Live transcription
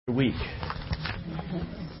week.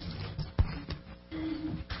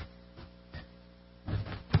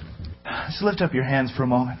 Just lift up your hands for a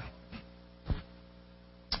moment.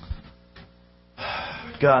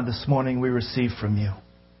 God, this morning we receive from you.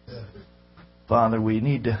 Father, we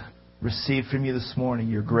need to receive from you this morning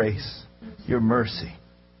your grace, your mercy.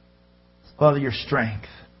 Father, your strength.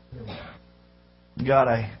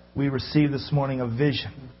 God, we receive this morning a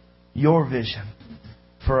vision, your vision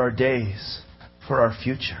for our days, for our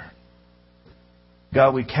future.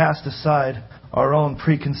 God, we cast aside our own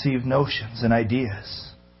preconceived notions and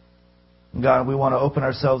ideas. God, we want to open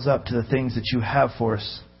ourselves up to the things that you have for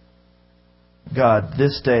us, God,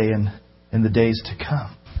 this day and in the days to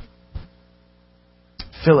come.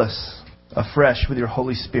 Fill us afresh with your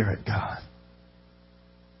Holy Spirit, God.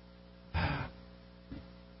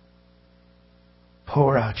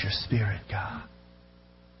 Pour out your Spirit, God.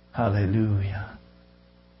 Hallelujah.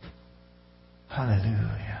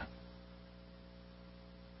 Hallelujah.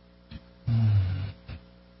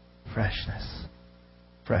 Freshness.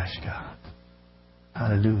 Fresh, God.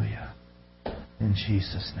 Hallelujah. In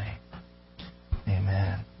Jesus' name.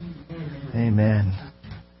 Amen. Amen.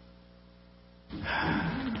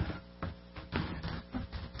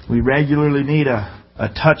 We regularly need a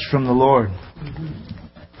touch from the Lord.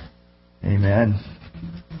 Amen.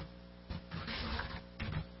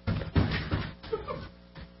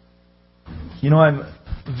 You know, I'm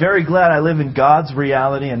very glad I live in God's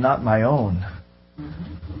reality and not my own.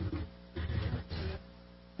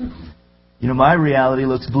 You know, my reality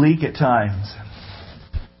looks bleak at times.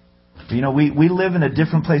 You know, we live in a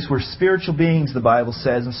different place. We're spiritual beings, the Bible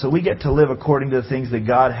says, and so we get to live according to the things that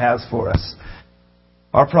God has for us.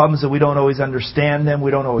 Our problem is that we don't always understand them.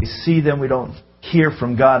 We don't always see them. We don't hear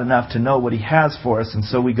from God enough to know what He has for us, and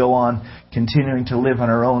so we go on continuing to live on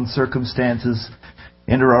our own circumstances,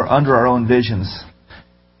 under our own visions.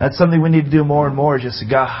 That's something we need to do more and more. Just,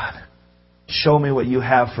 God, show me what you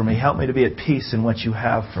have for me. Help me to be at peace in what you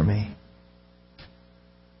have for me.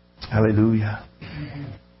 Hallelujah.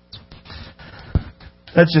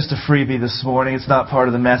 That's just a freebie this morning. It's not part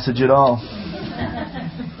of the message at all.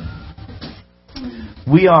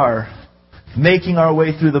 We are making our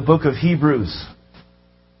way through the book of Hebrews.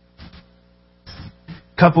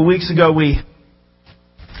 A couple weeks ago,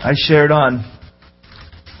 I shared on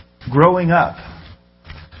growing up.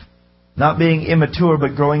 Not being immature,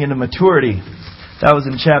 but growing into maturity. That was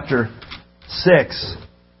in chapter 6.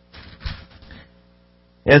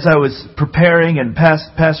 As I was preparing, and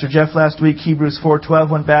Pastor Jeff last week, Hebrews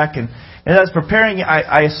 4:12 went back, and as I was preparing,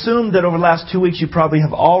 I assumed that over the last 2 weeks you probably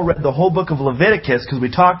have all read the whole book of Leviticus, because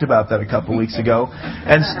we talked about that a couple weeks ago,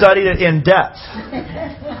 and studied it in depth,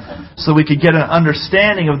 so we could get an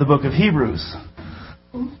understanding of the book of Hebrews.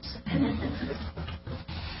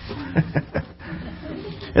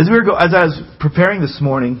 As I was preparing this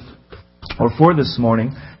morning, or for this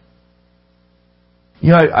morning,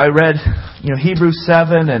 I read, Hebrews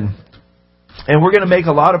 7, and we're going to make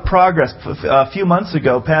a lot of progress. A few months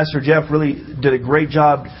ago, Pastor Jeff really did a great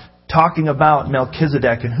job talking about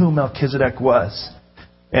Melchizedek and who Melchizedek was.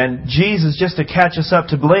 And Jesus, just to catch us up,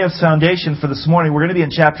 to lay a foundation for this morning, we're going to be in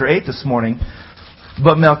chapter 8 this morning.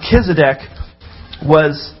 But Melchizedek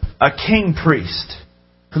was a king priest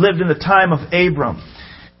who lived in the time of Abram.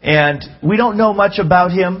 And we don't know much about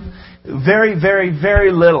him. Very, very,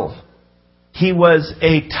 very little. He was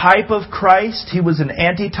a type of Christ. He was an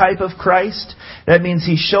antitype of Christ. That means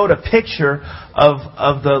he showed a picture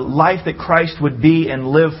of the life that Christ would be and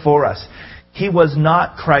live for us. He was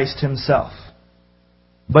not Christ himself,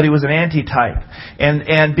 but he was an antitype.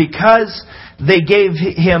 And because they gave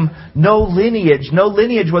him no lineage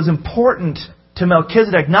was important to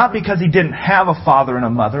Melchizedek, not because he didn't have a father and a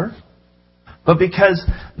mother, but because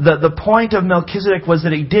the point of Melchizedek was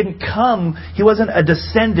that he wasn't a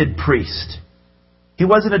descended priest. He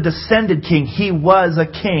wasn't a descended king. He was a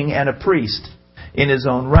king and a priest in his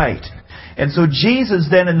own right. And so Jesus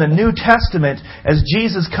then in the New Testament, as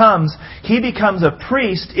Jesus comes, he becomes a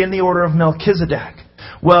priest in the order of Melchizedek.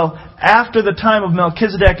 Well, after the time of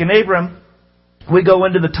Melchizedek and Abram, we go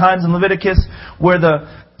into the times in Leviticus where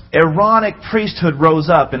the Aaronic priesthood rose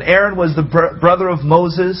up, and Aaron was the brother of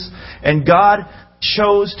Moses, and God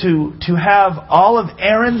chose to have all of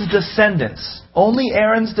Aaron's descendants, only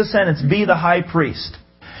Aaron's descendants, be the high priest.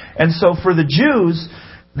 And so for the Jews,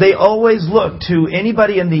 they always looked to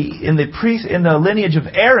anybody in the lineage of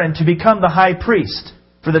Aaron to become the high priest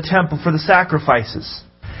for the temple, for the sacrifices.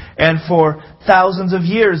 And for thousands of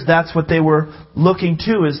years, that's what they were looking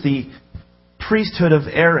to, is the priesthood of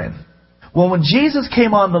Aaron. Well, when Jesus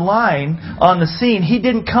came on the scene, He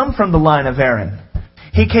didn't come from the line of Aaron.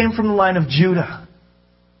 He came from the line of Judah.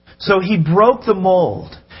 So he broke the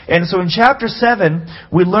mold. And so in chapter 7,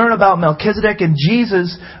 we learn about Melchizedek and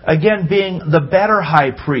Jesus, again, being the better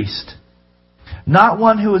high priest. Not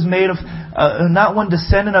one who was made of, not one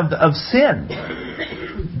descendant of sin,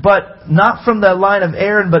 but not from the line of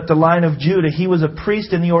Aaron, but the line of Judah. He was a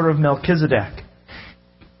priest in the order of Melchizedek.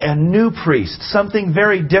 A new priest, something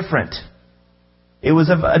very different. It was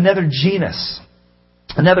of another genus,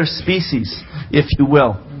 another species, if you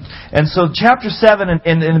will. And so chapter 7 and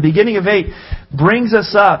in the beginning of 8 brings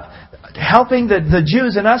us up, helping the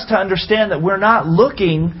Jews and us to understand that we're not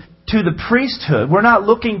looking to the priesthood, we're not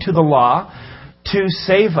looking to the law to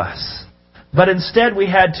save us. But instead we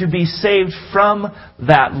had to be saved from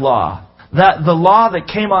that law. That the law that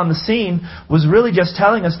came on the scene was really just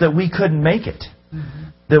telling us that we couldn't make it.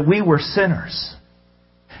 That we were sinners.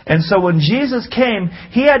 And so when Jesus came,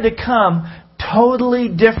 He had to come totally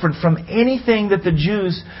different from anything that the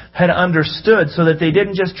Jews had understood, so that they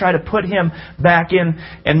didn't just try to put Him back in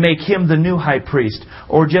and make Him the new high priest,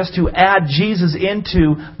 or just to add Jesus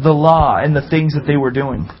into the law and the things that they were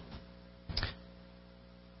doing.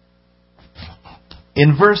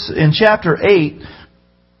 In chapter 8,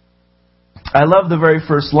 I love the very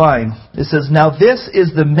first line. It says, "Now this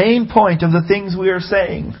is the main point of the things we are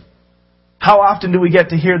saying." How often do we get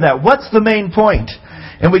to hear that? What's the main point?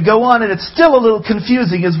 And we go on, and it's still a little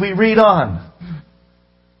confusing as we read on.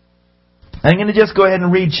 I'm going to just go ahead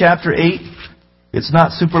and read chapter 8. It's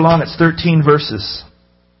not super long. It's 13 verses.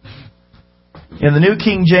 In the New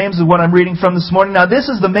King James is what I'm reading from this morning. "Now this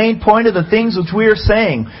is the main point of the things which we are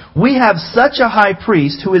saying. We have such a high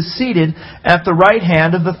priest who is seated at the right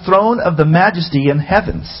hand of the throne of the majesty in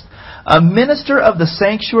heavens, a minister of the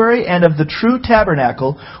sanctuary and of the true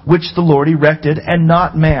tabernacle which the Lord erected, and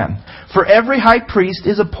not man. For every high priest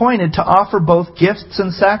is appointed to offer both gifts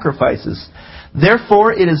and sacrifices.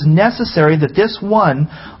 Therefore it is necessary that this one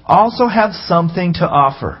also have something to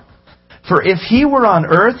offer. For if he were on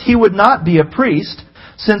earth, he would not be a priest,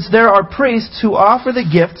 since there are priests who offer the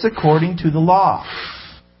gifts according to the law,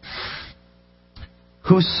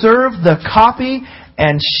 who serve the copy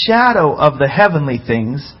and shadow of the heavenly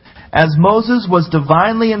things, as Moses was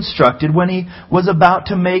divinely instructed when he was about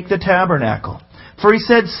to make the tabernacle. For he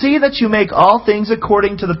said, 'See that you make all things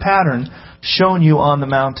according to the pattern shown you on the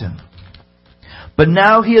mountain.' But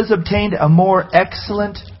now he has obtained a more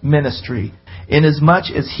excellent ministry,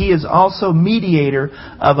 inasmuch as he is also mediator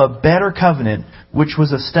of a better covenant, which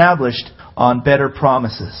was established on better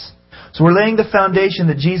promises." So we're laying the foundation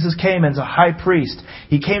that Jesus came as a high priest.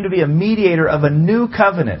 He came to be a mediator of a new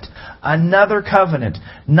covenant, another covenant,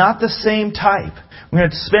 not the same type. We're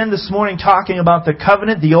going to spend this morning talking about the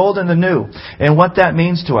covenant, the old and the new, and what that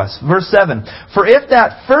means to us. Verse 7, "For if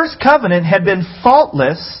that first covenant had been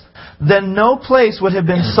faultless, then no place would have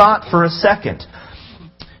been sought for a second.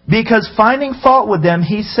 Because finding fault with them,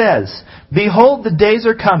 he says, 'Behold, the days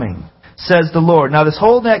are coming, says the Lord.'" Now this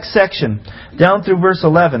whole next section, down through verse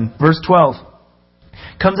 11, verse 12,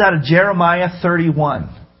 comes out of Jeremiah 31.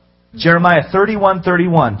 Jeremiah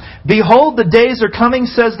 31:31. "Behold, the days are coming,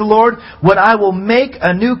 says the Lord, when I will make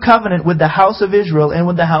a new covenant with the house of Israel and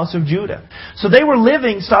with the house of Judah." So they were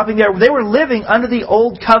living, stopping there, they were living under the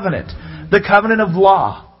old covenant, the covenant of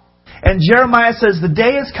law. And Jeremiah says the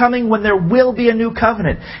day is coming when there will be a new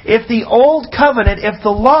covenant. If the old covenant, if the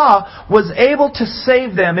law was able to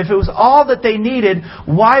save them, if it was all that they needed,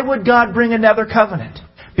 why would God bring another covenant?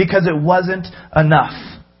 Because it wasn't enough.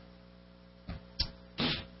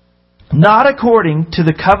 "Not according to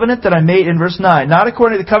the covenant that I made," in verse 9, "not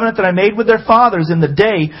according to the covenant that I made with their fathers in the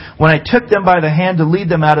day when I took them by the hand to lead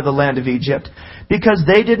them out of the land of Egypt, because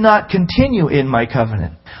they did not continue in my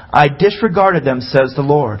covenant. I disregarded them, says the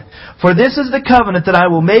Lord. For this is the covenant that I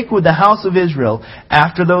will make with the house of Israel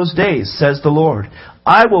after those days, says the Lord.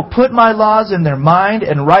 I will put my laws in their mind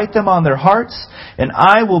and write them on their hearts, and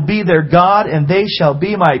I will be their God, and they shall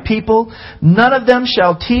be my people. None of them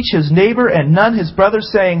shall teach his neighbor and none his brother,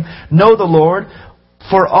 saying, Know the Lord.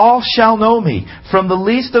 For all shall know me, from the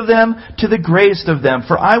least of them to the greatest of them.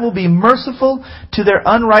 For I will be merciful to their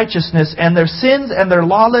unrighteousness, and their sins and their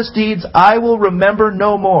lawless deeds I will remember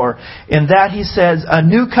no more. In that he says, a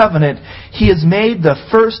new covenant, he has made the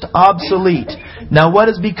first obsolete. Now what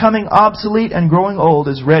is becoming obsolete and growing old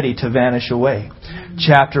is ready to vanish away.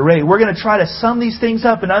 Chapter 8. We're going to try to sum these things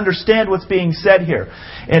up and understand what's being said here.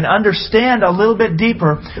 And understand a little bit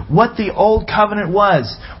deeper what the old covenant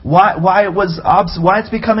was. Why it's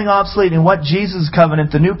becoming obsolete, and what Jesus'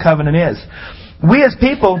 covenant, the new covenant, is. We as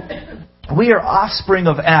people, we are offspring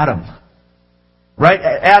of Adam. Right?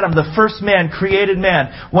 Adam, the first man, created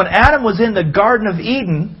man. When Adam was in the Garden of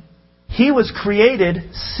Eden, he was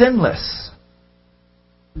created sinless.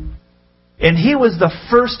 And he was the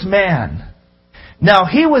first man. Now,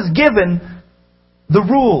 he was given the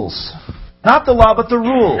rules. Not the law, but the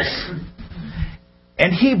rules.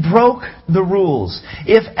 And he broke the rules.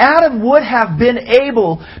 If Adam would have been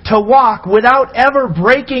able to walk without ever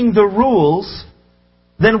breaking the rules,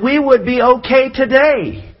 then we would be okay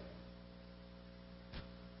today.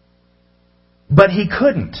 But he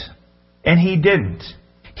couldn't. And he didn't.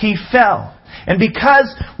 He fell. And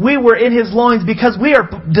because we were in his loins, because we are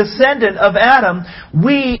descendant of Adam,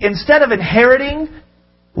 we, instead of inheriting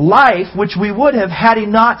life, which we would have had he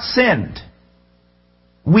not sinned,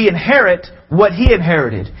 we inherit what he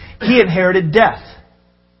inherited. He inherited death.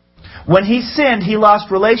 When he sinned, he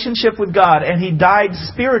lost relationship with God and he died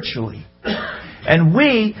spiritually. And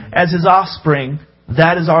we, as his offspring,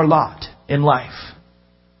 that is our lot in life,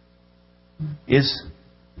 is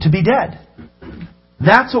to be dead.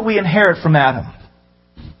 That's what we inherit from Adam.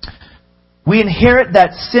 We inherit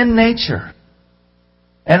that sin nature.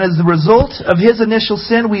 And as a result of his initial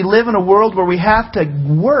sin, we live in a world where we have to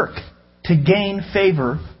work to gain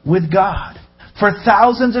favor with God. For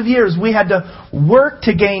thousands of years, we had to work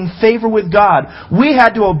to gain favor with God. We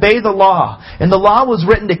had to obey the law. And the law was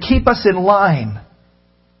written to keep us in line.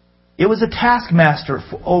 It was a taskmaster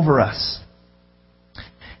over us.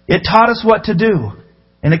 It taught us what to do.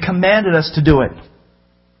 And it commanded us to do it.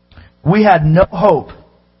 We had no hope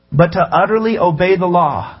but to utterly obey the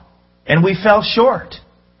law. And we fell short.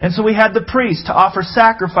 And so we had the priest to offer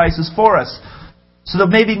sacrifices for us, so that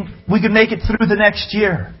maybe we could make it through the next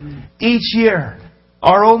year. Each year,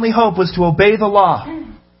 our only hope was to obey the law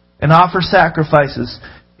and offer sacrifices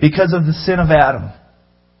because of the sin of Adam.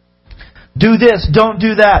 Do this, don't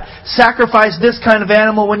do that. Sacrifice this kind of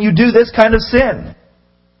animal when you do this kind of sin.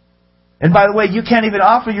 And by the way, you can't even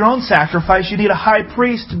offer your own sacrifice. You need a high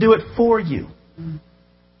priest to do it for you.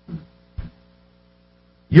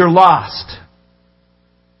 You're lost.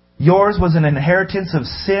 Yours was an inheritance of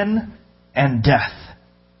sin and death.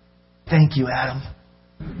 Thank you, Adam.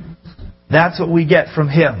 That's what we get from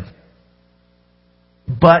him.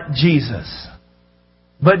 But Jesus.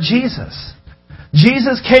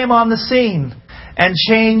 Jesus came on the scene and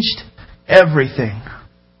changed everything.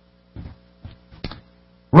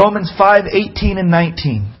 Romans 5:18 and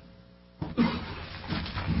 19.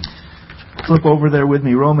 Flip over there with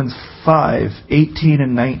me. Romans 5:18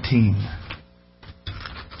 and 19.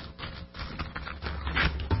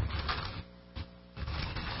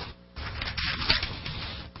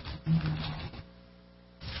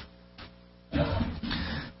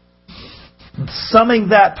 Summing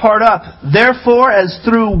that part up. Therefore, as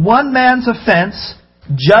through one man's offense,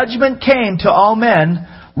 judgment came to all men,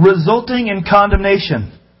 resulting in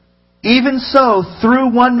condemnation. Even so, through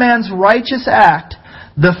one man's righteous act,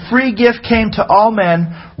 the free gift came to all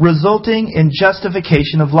men, resulting in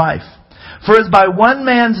justification of life. For as by one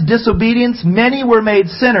man's disobedience many were made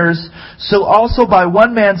sinners, so also by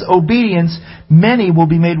one man's obedience many will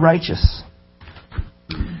be made righteous.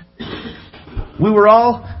 We were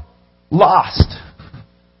all lost,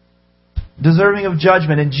 deserving of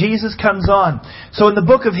judgment, and Jesus comes on. So in the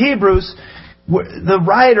book of Hebrews, the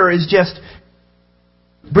writer is just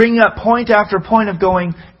bringing up point after point of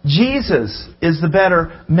going, Jesus is the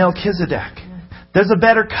better Melchizedek. There's a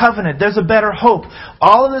better covenant. There's a better hope.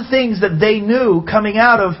 All of the things that they knew coming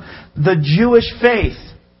out of the Jewish faith,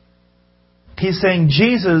 he's saying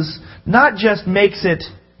Jesus not just makes it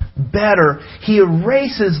better, he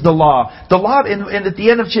erases the law. The law, and at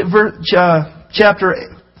the end of chapter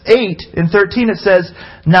 8 and 13 it says,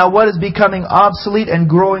 now what is becoming obsolete and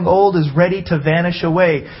growing old is ready to vanish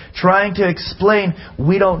away. Trying to explain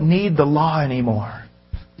we don't need the law anymore.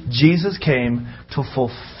 Jesus came to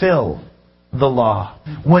fulfill the law.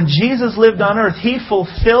 When Jesus lived on earth, he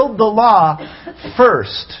fulfilled the law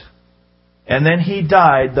first. And then he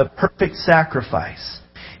died the perfect sacrifice.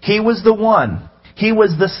 He was the one. He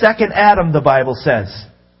was the second Adam, the Bible says.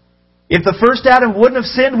 If the first Adam wouldn't have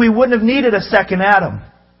sinned, we wouldn't have needed a second Adam.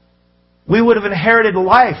 We would have inherited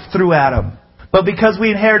life through Adam. But because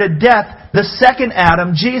we inherited death, the second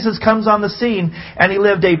Adam, Jesus, comes on the scene and he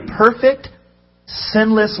lived a perfect,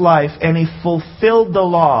 sinless life and he fulfilled the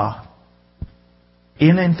law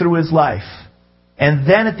in and through his life. And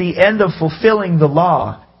then at the end of fulfilling the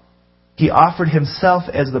law, he offered himself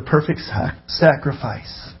as the perfect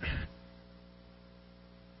sacrifice.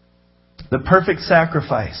 The perfect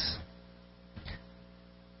sacrifice.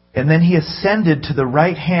 And then he ascended to the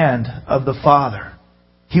right hand of the Father.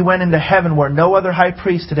 He went into heaven where no other high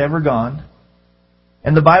priest had ever gone.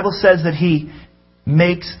 And the Bible says that he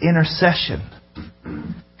makes intercession.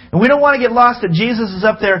 And we don't want to get lost that Jesus is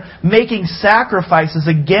up there making sacrifices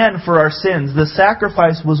again for our sins. The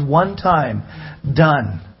sacrifice was one time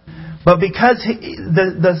done. But because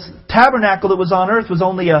the tabernacle that was on earth was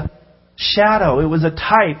only a shadow, it was a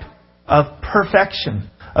type of perfection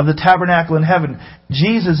of the tabernacle in heaven.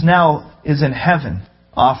 Jesus now is in heaven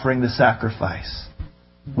offering the sacrifice,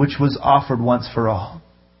 which was offered once for all.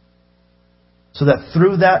 So that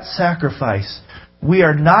through that sacrifice, we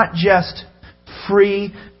are not just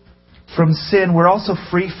free from sin, we're also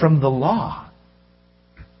free from the law.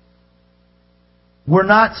 We're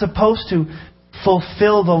not supposed to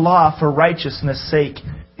fulfill the law for righteousness' sake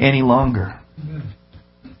any longer.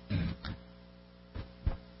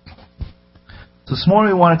 So this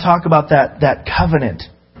morning we want to talk about that covenant.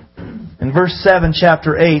 In verse 7,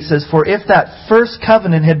 chapter 8 says, "For if that first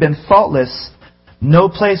covenant had been faultless, no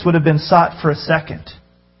place would have been sought for a second."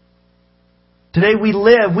 Today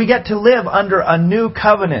we get to live under a new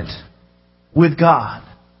covenant with God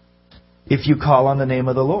if you call on the name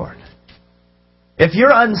of the Lord. If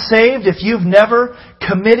you're unsaved, if you've never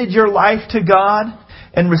committed your life to God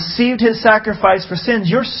and received His sacrifice for sins,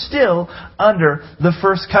 you're still under the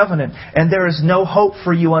first covenant. And there is no hope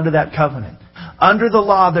for you under that covenant. Under the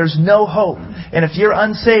law, there's no hope. And if you're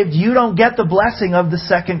unsaved, you don't get the blessing of the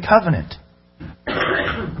second covenant.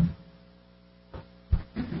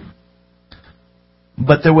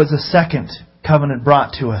 But there was a second covenant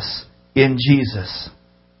brought to us in Jesus.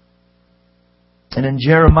 And in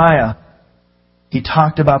Jeremiah, he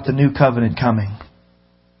talked about the new covenant coming.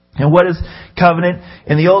 And what is covenant?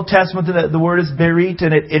 In the Old Testament, the word is berit,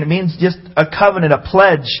 and it means just a covenant, a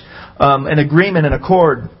pledge, an agreement, an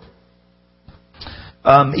accord.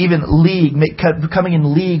 Even league, coming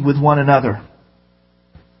in league with one another.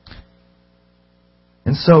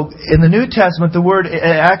 And so, in the New Testament, the word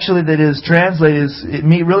actually that is translated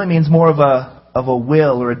really means more of a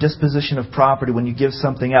will or a disposition of property when you give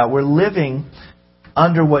something out. We're living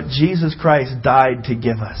under what Jesus Christ died to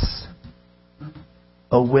give us.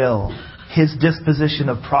 A will. His disposition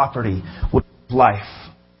of property with life.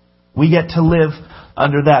 We get to live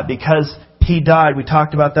under that because He died. We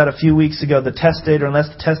talked about that a few weeks ago. The testator, unless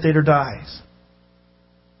the testator dies.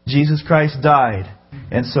 Jesus Christ died.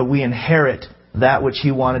 And so we inherit that which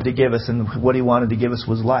He wanted to give us. And what He wanted to give us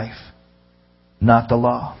was life. Not the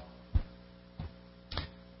law.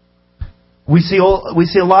 We see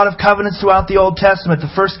a lot of covenants throughout the Old Testament. The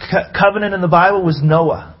first covenant in the Bible was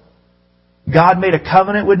Noah. God made a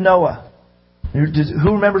covenant with Noah.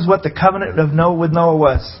 Who remembers what the covenant of Noah with Noah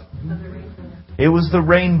was? It was the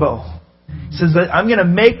rainbow. He says that I'm going to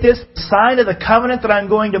make this sign of the covenant that I'm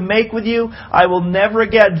going to make with you. I will never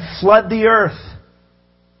again flood the earth.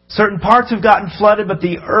 Certain parts have gotten flooded, but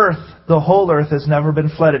the earth, the whole earth, has never been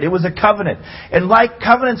flooded. It was a covenant. And like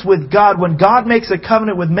covenants with God, when God makes a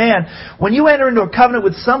covenant with man, when you enter into a covenant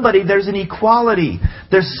with somebody, there's an equality.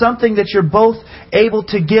 There's something that you're both able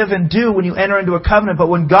to give and do when you enter into a covenant. But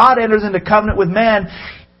when God enters into covenant with man,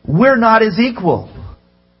 we're not as equal.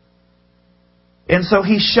 And so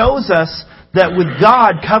He shows us that with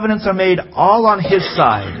God, covenants are made all on His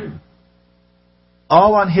side.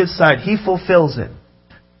 All on His side. He fulfills it.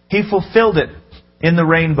 He fulfilled it in the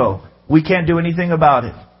rainbow. We can't do anything about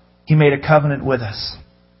it. He made a covenant with us.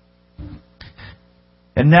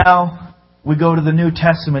 And now we go to the New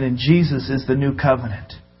Testament, and Jesus is the new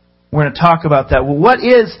covenant. We're going to talk about that. Well, what's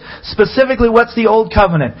the Old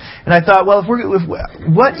Covenant? And I thought, well,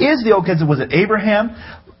 what is the Old Covenant? Was it Abraham?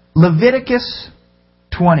 Leviticus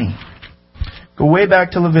 20. Go way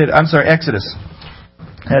back to Exodus.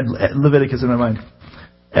 I had Leviticus in my mind.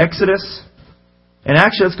 Exodus. And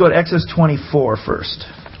actually, let's go to Exodus 24 first.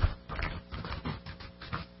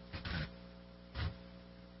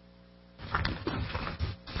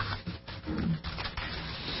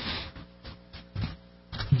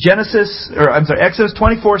 Exodus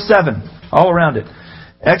 24:7. All around it.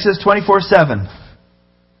 Exodus 24:7.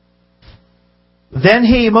 Then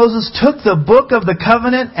Moses took the book of the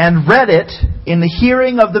covenant and read it in the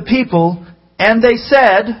hearing of the people, and they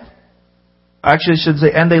said, actually I should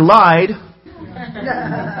say, and they lied.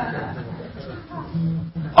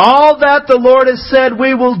 All that the Lord has said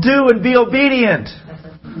we will do and be obedient.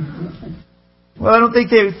 Well, I don't think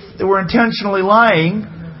they were intentionally lying,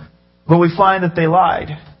 but we find that they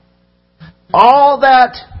lied. All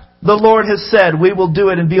that the Lord has said, we will do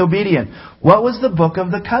it and be obedient. What was the book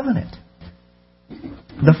of the covenant?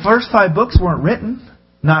 The first 5 books weren't written.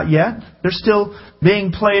 Not yet. They're still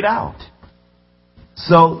being played out.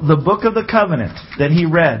 So the book of the covenant that he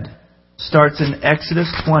read starts in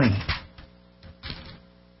Exodus 20.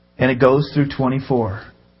 And it goes through 24.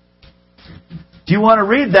 Do you want to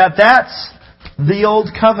read that? the Old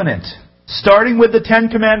Covenant, starting with the Ten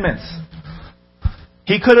Commandments.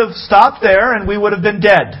 He could have stopped there and we would have been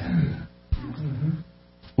dead.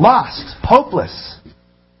 Lost. Hopeless.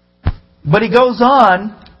 But he goes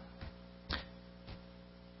on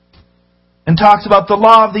and talks about the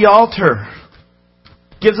law of the altar.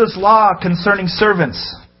 Gives us law concerning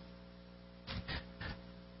servants.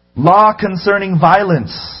 Law concerning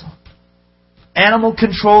violence. Animal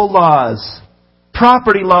control laws.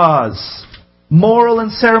 Property laws. Moral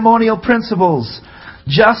and ceremonial principles.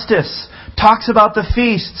 Justice. Talks about the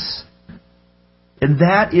feasts. And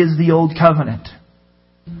that is the Old Covenant.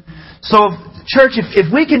 So, church,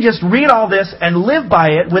 if we can just read all this and live by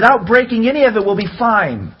it without breaking any of it, we'll be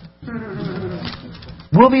fine.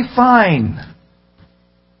 We'll be fine.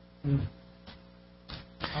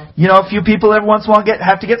 You know, a few people every once in a while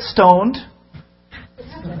have to get stoned.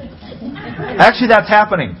 Actually, that's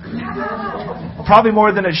happening. Probably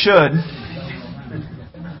more than it should.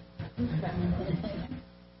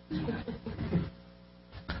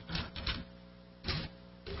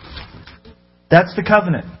 That's the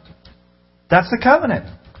covenant. That's the covenant.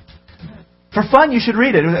 For fun, you should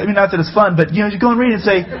read it. I mean, not that it's fun, but you go and read it and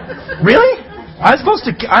say, "Really?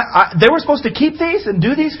 They were supposed to keep these and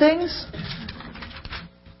do these things?"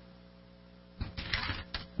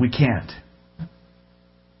 We can't.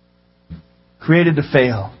 Created to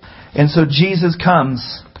fail. And so Jesus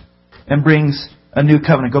comes and brings a new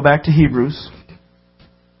covenant. Go back to Hebrews.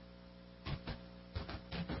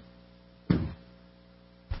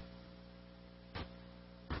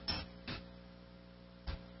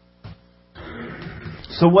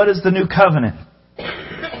 So what is the new covenant?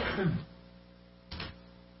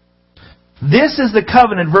 This is the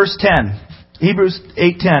covenant, verse 10. Hebrews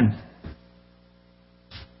 8:10.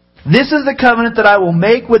 This is the covenant that I will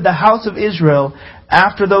make with the house of Israel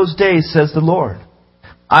after those days, says the Lord.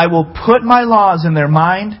 I will put my laws in their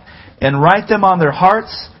mind and write them on their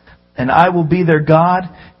hearts, and I will be their God,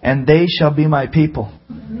 and they shall be my people.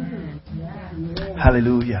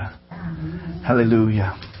 Hallelujah.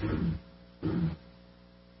 Hallelujah.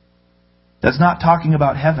 That's not talking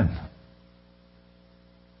about heaven.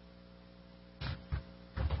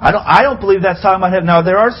 I don't believe that's talking about heaven. Now,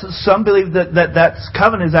 there are some believe that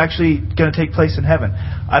covenant is actually going to take place in heaven.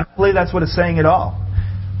 I don't believe that's what it's saying at all.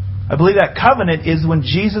 I believe that covenant is when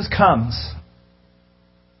Jesus came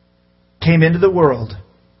into the world,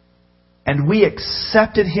 and we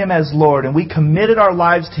accepted Him as Lord, and we committed our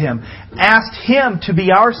lives to Him, asked Him to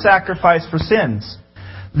be our sacrifice for sins.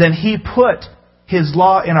 Then He put His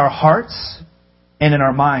law in our hearts and in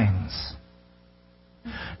our minds.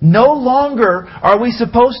 No longer are we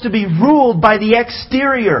supposed to be ruled by the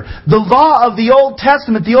exterior. The law of the Old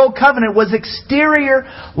Testament, the Old Covenant, was exterior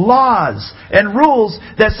laws and rules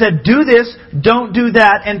that said, do this, don't do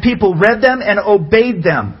that, and people read them and obeyed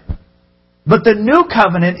them. But the New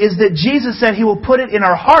Covenant is that Jesus said He will put it in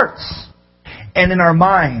our hearts and in our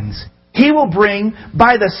minds. He will bring,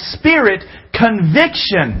 by the Spirit,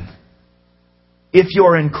 conviction if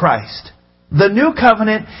you're in Christ. The New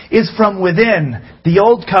Covenant is from within. The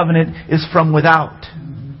Old Covenant is from without.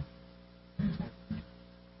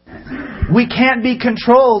 We can't be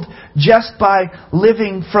controlled just by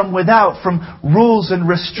living from without, from rules and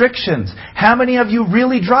restrictions. How many of you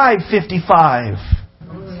really drive 55?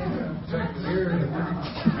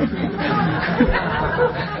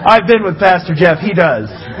 I've been with Pastor Jeff. He does.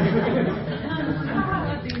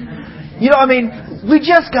 We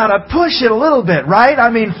just got to push it a little bit, right?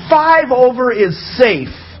 5 over is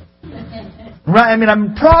safe. Right?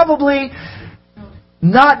 I'm probably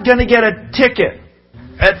not going to get a ticket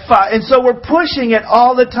at 5. And so we're pushing it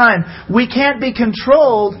all the time. We can't be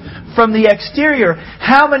controlled from the exterior.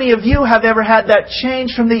 How many of you have ever had that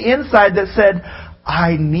change from the inside that said,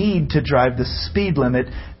 I need to drive the speed limit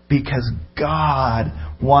because God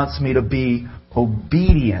wants me to be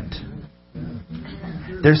obedient?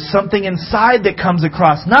 There's something inside that comes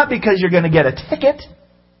across, not because you're going to get a ticket,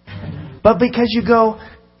 but because you go,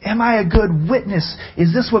 am I a good witness?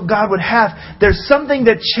 Is this what God would have? There's something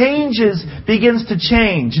that begins to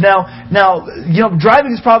change. Now,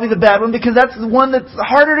 driving is probably the bad one because that's the one that's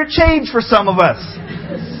harder to change for some of us.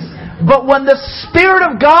 But when the Spirit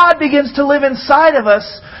of God begins to live inside of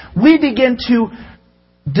us, we begin to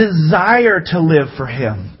desire to live for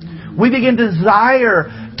Him. We begin to desire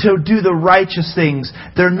to do the righteous things.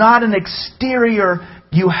 They're not an exterior,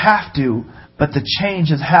 you have to, but the change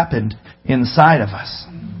has happened inside of us.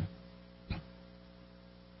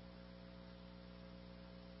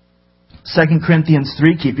 2 Corinthians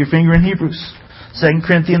 3. Keep your finger in Hebrews. 2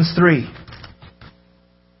 Corinthians 3.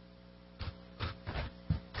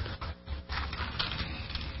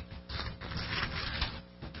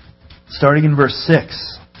 starting in verse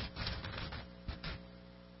 6.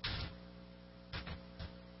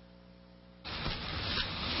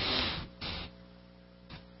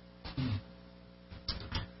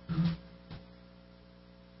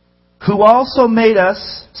 Who also made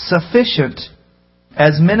us sufficient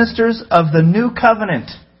as ministers of the new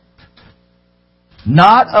covenant,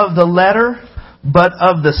 not of the letter, but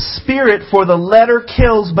of the Spirit, for the letter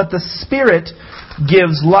kills, but the Spirit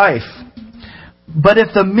gives life. But if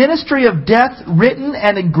the ministry of death written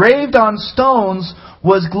and engraved on stones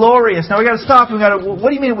was glorious. Now we got to stop. What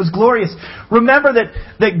do you mean it was glorious? Remember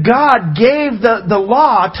that God gave the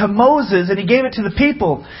law to Moses and He gave it to the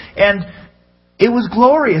people. And it was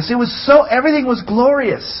glorious. Everything was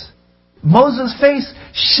glorious. Moses' face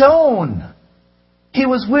shone. He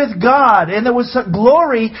was with God. And there was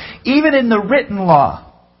glory even in the written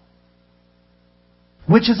law,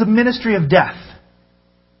 which is a ministry of death.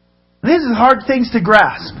 These are hard things to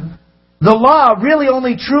grasp. The law really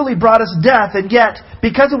only truly brought us death, and yet,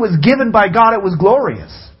 because it was given by God, it was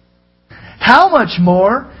glorious. How much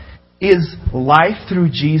more is life through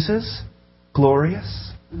Jesus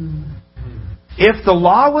glorious? If the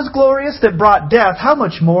law was glorious that brought death, how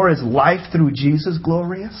much more is life through Jesus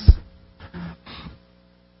glorious?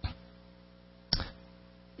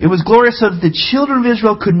 It was glorious so that the children of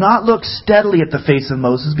Israel could not look steadily at the face of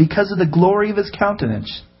Moses because of the glory of his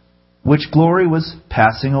countenance, which glory was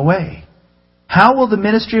passing away. How will the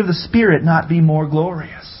ministry of the Spirit not be more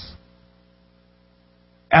glorious?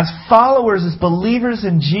 As followers, as believers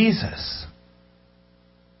in Jesus,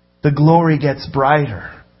 the glory gets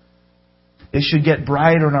brighter. It should get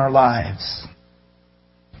brighter in our lives.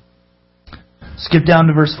 Skip down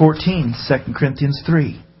to verse 14, 2 Corinthians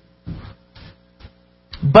 3.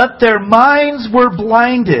 But their minds were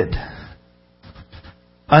blinded.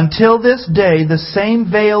 Until this day, the same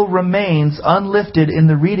veil remains unlifted in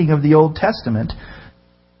the reading of the Old Testament,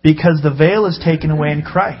 because the veil is taken away in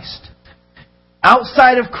Christ.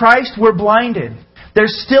 Outside of Christ, we're blinded.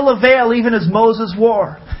 There's still a veil even as Moses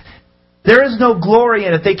wore. There is no glory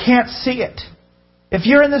in it. They can't see it. If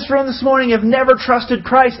you're in this room this morning, you've never trusted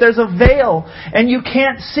Christ, there's a veil and you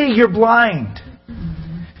can't see. You're blind.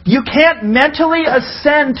 You can't mentally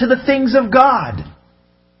ascend to the things of God.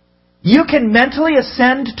 You can mentally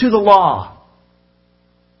ascend to the law.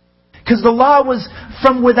 Because the law was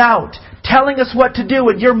from without, telling us what to do,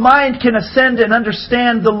 and your mind can ascend and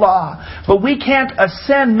understand the law. But we can't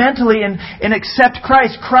ascend mentally and accept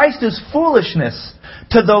Christ. Christ is foolishness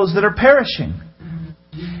to those that are perishing.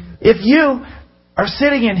 If you are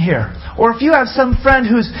sitting in here, or if you have some friend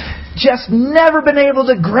who's just never been able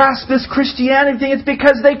to grasp this Christianity thing, it's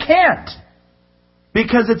because they can't.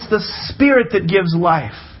 Because it's the Spirit that gives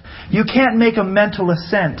life. You can't make a mental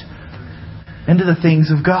ascent into the things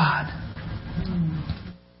of God.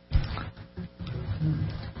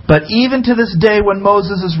 But even to this day when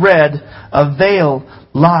Moses is read, a veil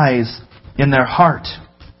lies in their heart.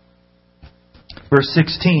 Verse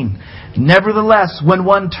 16. Nevertheless, when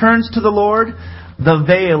one turns to the Lord, the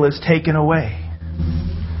veil is taken away.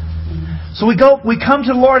 So we come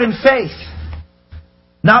to the Lord in faith.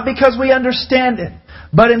 Not because we understand it,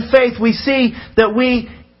 but in faith we see that we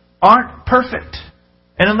aren't perfect.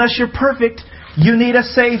 And unless you're perfect, you need a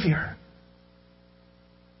Savior.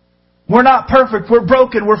 We're not perfect, we're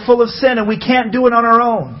broken, we're full of sin, and we can't do it on our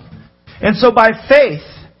own. And so by faith,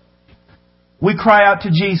 we cry out to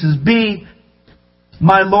Jesus, be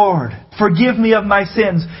my Lord, forgive me of my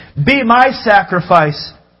sins, be my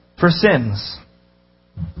sacrifice for sins.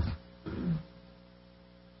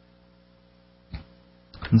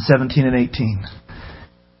 In 17 and 18.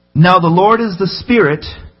 Now the Lord is the Spirit,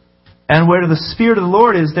 and where the Spirit of the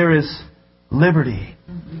Lord is, there is liberty.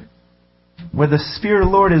 Where the Spirit of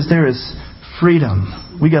the Lord is, there is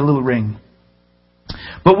freedom. We got a little ring.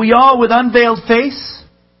 But we all, with unveiled face,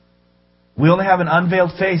 we only have an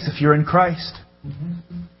unveiled face if you're in Christ.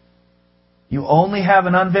 You only have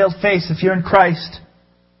an unveiled face if you're in Christ.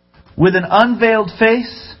 With an unveiled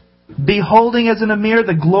face, beholding as in a mirror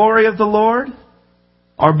the glory of the Lord,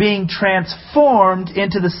 are being transformed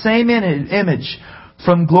into the same image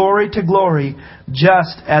from glory to glory,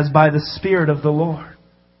 just as by the Spirit of the Lord.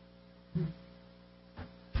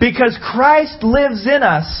 Because Christ lives in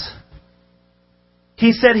us,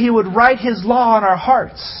 He said He would write His law on our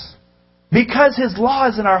hearts. Because His law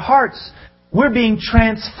is in our hearts, we're being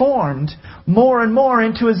transformed more and more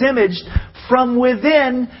into His image from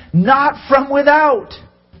within, not from without.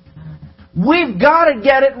 We've got to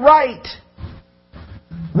get it right.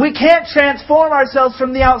 We can't transform ourselves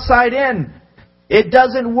from the outside in. It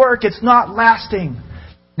doesn't work. It's not lasting.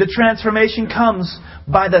 The transformation comes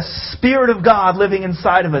by the Spirit of God living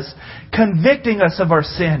inside of us, convicting us of our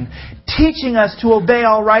sin, teaching us to obey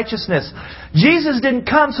all righteousness. Jesus didn't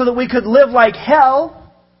come so that we could live like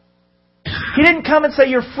hell. He didn't come and say,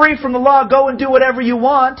 you're free from the law, go and do whatever you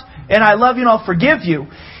want, and I love you and I'll forgive you.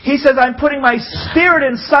 He says, I'm putting my Spirit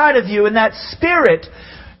inside of you, and that Spirit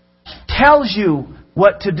tells you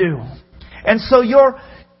what to do. And so your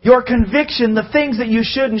conviction, the things that you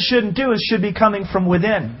should and shouldn't do, should be coming from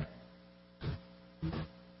within.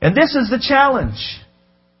 And this is the challenge.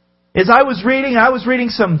 As I was reading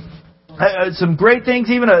some great things,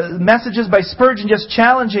 even messages by Spurgeon just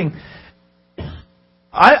challenging.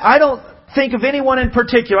 I don't think of anyone in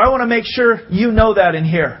particular. I want to make sure you know that in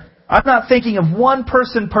here. I'm not thinking of one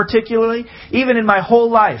person particularly, even in my whole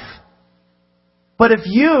life. But if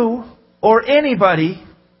you or anybody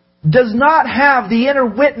does not have the inner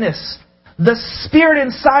witness, the Spirit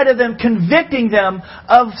inside of them convicting them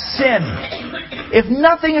of sin, if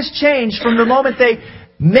nothing has changed from the moment they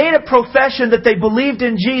made a profession that they believed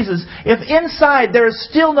in Jesus, if inside there is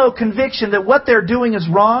still no conviction that what they're doing is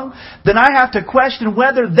wrong, then I have to question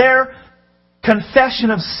whether their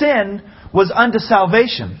confession of sin was unto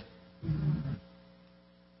salvation.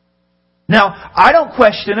 Now, I don't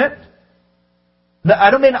question it.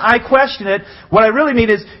 I don't mean I question it. What I really mean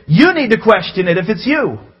is you need to question it if it's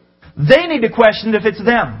you. They need to question it if it's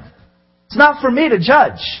them. It's not for me to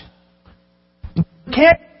judge. You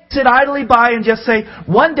can't sit idly by and just say,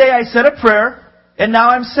 one day I said a prayer and now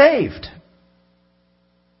I'm saved.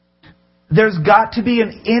 There's got to be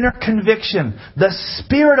an inner conviction. The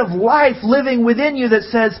Spirit of life living within you that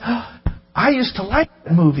says, oh, I used to like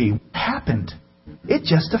that movie. What happened? It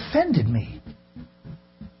just offended me.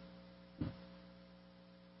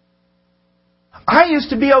 I used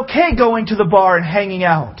to be okay going to the bar and hanging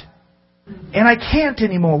out. And I can't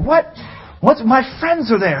anymore. What's my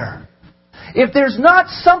friends are there. If there's not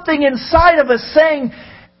something inside of us saying,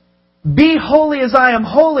 be holy as I am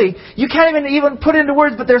holy, you can't even put into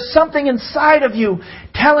words, but there's something inside of you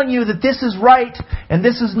telling you that this is right and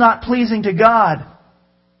this is not pleasing to God,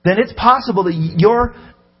 then it's possible that your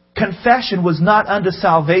confession was not unto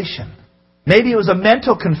salvation. Maybe it was a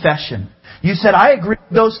mental confession. You said, I agree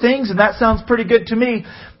with those things and that sounds pretty good to me,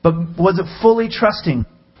 but was it fully trusting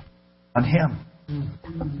on Him?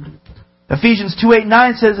 Ephesians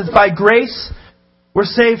 2:8-9 says it's by grace we're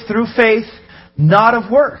saved through faith, not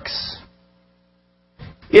of works.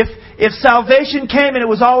 If salvation came and it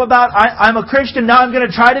was all about I'm a Christian, now I'm going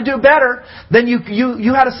to try to do better, then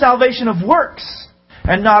you had a salvation of works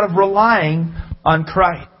and not of relying on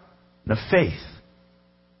Christ and of faith.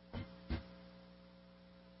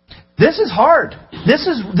 This is hard. This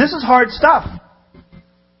is hard stuff.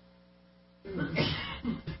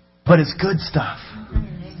 But it's good stuff.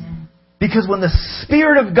 Because when the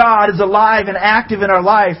Spirit of God is alive and active in our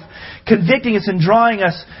life, convicting us and drawing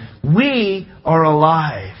us, we are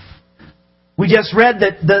alive. We just read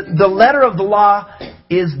that the letter of the law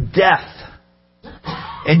is death.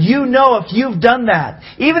 And you know if you've done that.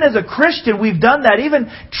 Even as a Christian, we've done that.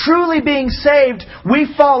 Even truly being saved,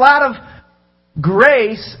 we fall out of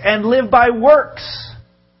grace and live by works.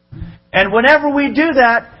 And whenever we do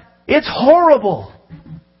that, it's horrible.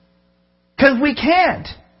 Because we can't.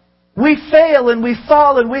 We fail and we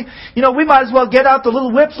fall and we might as well get out the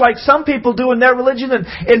little whips like some people do in their religion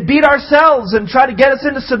and beat ourselves and try to get us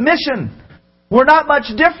into submission. We're not much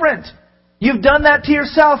different. You've done that to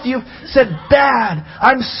yourself. You've said, bad.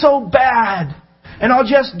 I'm so bad. And I'll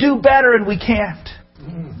just do better, and we can't.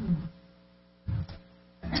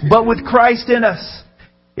 But with Christ in us,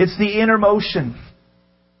 it's the inner motion.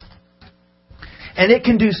 And it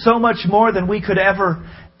can do so much more than we could ever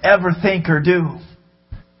think or do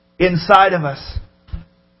inside of us.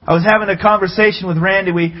 I was having a conversation with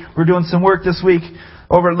Randy. We were doing some work this week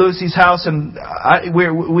over at Lucy's house, and we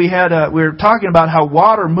were talking about how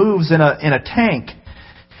water moves in a tank.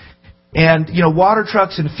 And water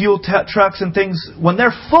trucks and fuel trucks and things, when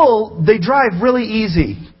they're full, they drive really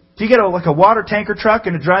easy. If you get a water tanker truck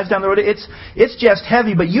and it drives down the road, it's just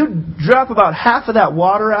heavy, but you drop about half of that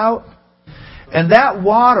water out, and that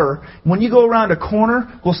water, when you go around a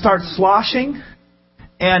corner, will start sloshing,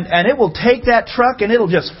 and it will take that truck and it'll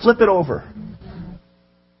just flip it over.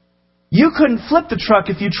 You couldn't flip the truck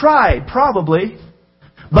if you tried, probably.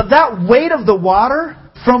 But that weight of the water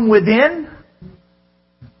from within,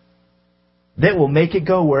 that will make it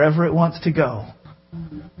go wherever it wants to go.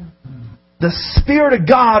 The Spirit of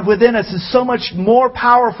God within us is so much more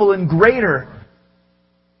powerful and greater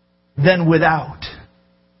than without.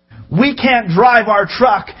 We can't drive our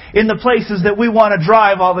truck in the places that we want to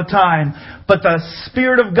drive all the time. But the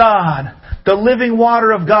Spirit of God, the living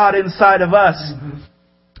water of God inside of us.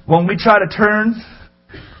 When we try to turn,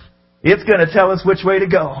 it's going to tell us which way to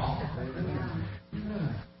go.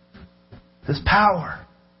 There's power.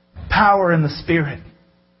 Power in the Spirit.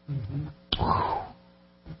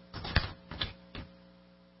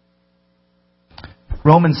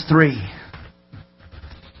 Romans 3.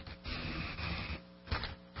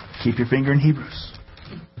 Keep your finger in Hebrews.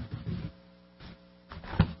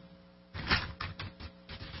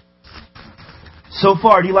 So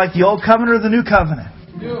far, do you like the Old Covenant or the New Covenant?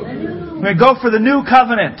 I'm going to go for the New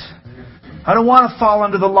Covenant. I don't want to fall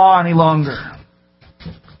under the law any longer.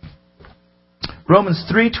 Romans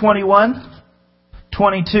 3:21,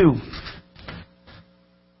 22.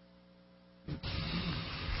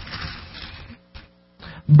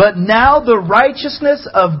 But now the righteousness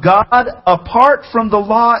of God apart from the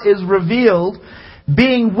law is revealed,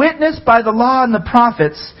 being witnessed by the law and the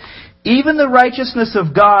prophets, even the righteousness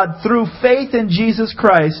of God through faith in Jesus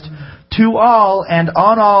Christ, to all and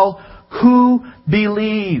on all who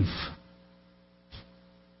believe.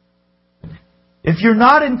 If you're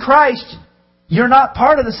not in Christ, you're not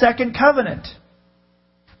part of the second covenant.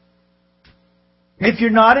 If you're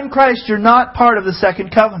not in Christ, you're not part of the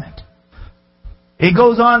second covenant. He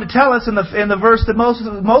goes on to tell us in the verse that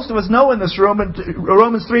most of us know in this room, in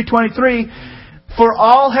Romans 3:23, for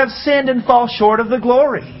all have sinned and fall short of the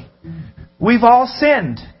glory. We've all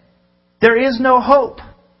sinned. There is no hope.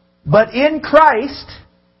 But in Christ,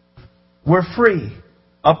 we're free.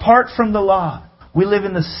 Apart from the law, we live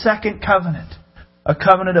in the second covenant. A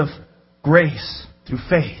covenant of grace through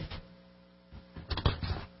faith.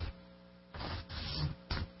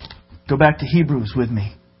 Go back to Hebrews with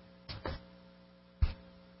me.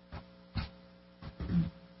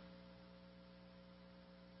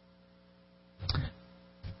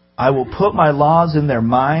 I will put my laws in their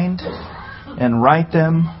mind and write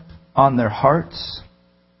them on their hearts.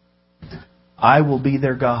 I will be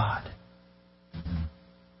their God.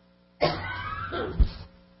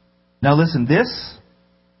 Now listen, this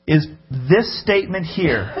statement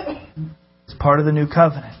here is part of the new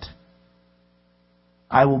covenant.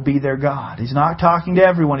 I will be their God. He's not talking to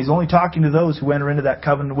everyone. He's only talking to those who enter into that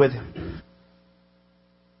covenant with Him.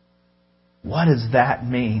 What does that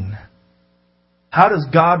mean? How does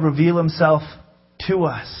God reveal Himself to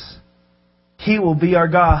us? He will be our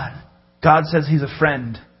God. God says He's a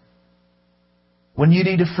friend. When you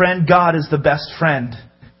need a friend, God is the best friend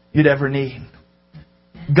you'd ever need.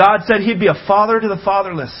 God said He'd be a father to the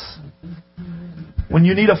fatherless. When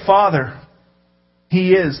you need a father,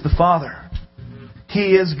 He is the Father.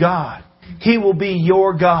 He is God. He will be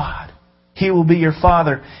your God. He will be your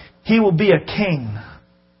Father. He will be a king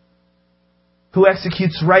who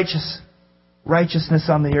executes righteousness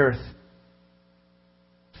on the earth.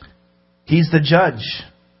 He's the judge.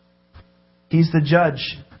 He's the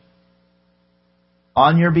judge.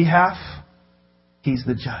 On your behalf, He's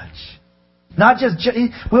the judge. Not just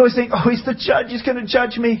we always think, oh, He's the judge. He's going to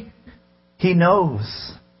judge me. He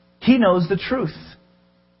knows. He knows the truth.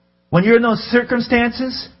 When you're in those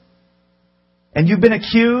circumstances and you've been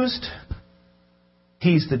accused,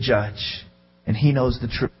 He's the judge. And He knows the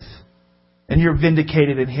truth. And you're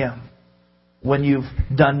vindicated in Him when you've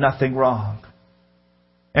done nothing wrong.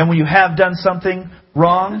 And when you have done something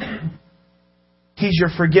wrong, He's your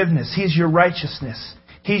forgiveness. He's your righteousness.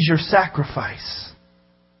 He's your sacrifice.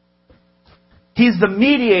 He's the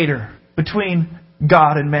mediator between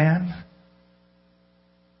God and man.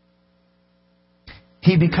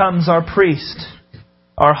 He becomes our priest,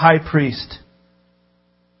 our high priest.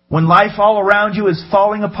 When life all around you is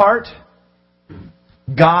falling apart,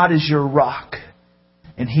 God is your rock,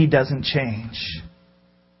 and He doesn't change.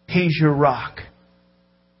 He's your rock.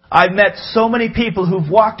 I've met so many people who've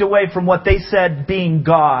walked away from what they said being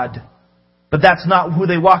God, but that's not who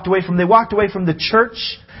they walked away from. They walked away from the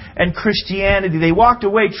church and Christianity. They walked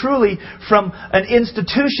away truly from an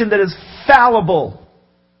institution that is fallible.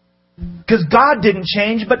 Because God didn't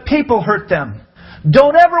change, but people hurt them.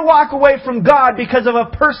 Don't ever walk away from God because of a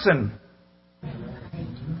person.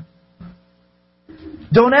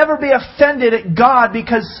 Don't ever be offended at God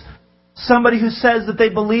because somebody who says that they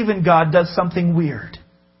believe in God does something weird.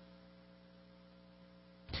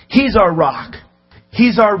 He's our rock.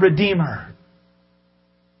 He's our Redeemer.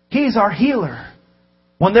 He's our healer.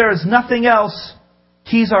 When there is nothing else,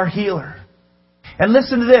 He's our healer. And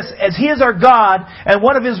listen to this. As He is our God, and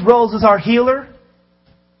one of His roles is our healer,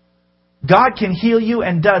 God can heal you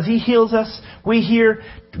and does. He heals us. We hear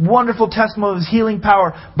wonderful testimony of His healing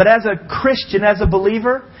power. But as a Christian, as a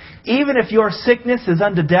believer, even if your sickness is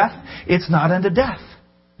unto death, it's not unto death.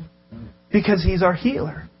 Because He's our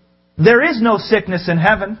healer. There is no sickness in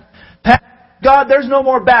heaven. God, there's no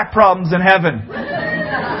more back problems in heaven.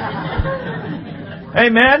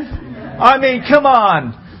 Amen? I mean, come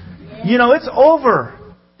on. You know, it's over.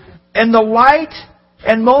 And the light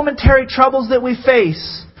and momentary troubles that we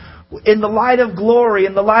face, in the light of glory,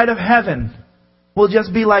 in the light of heaven, will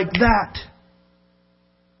just be like that.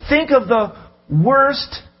 Think of the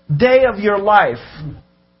worst day of your life.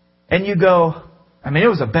 And you go, I mean, it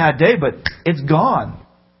was a bad day, but it's gone.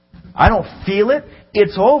 I don't feel it.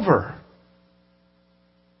 It's over.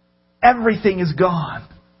 Everything is gone.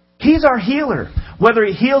 He's our healer. Whether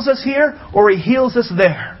He heals us here or He heals us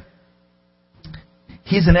there.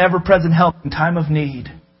 He's an ever-present help in time of need.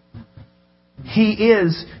 He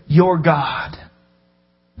is your God.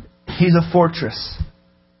 He's a fortress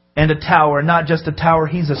and a tower. Not just a tower,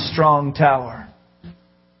 He's a strong tower.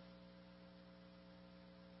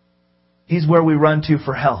 He's where we run to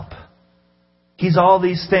for help. He's all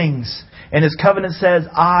these things. And His covenant says,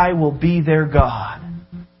 I will be their God.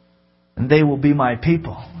 And they will be my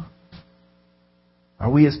people. Are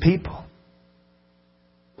we His people?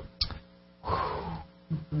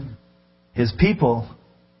 His people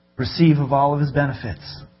receive of all of His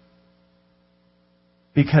benefits.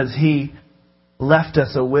 Because He left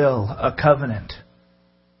us a will, a covenant,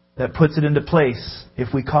 that puts it into place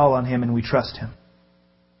if we call on Him and we trust Him.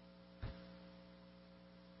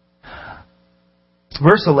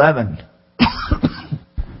 Verse 11.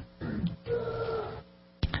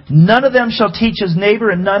 None of them shall teach his neighbor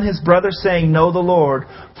and none his brother, saying, Know the Lord,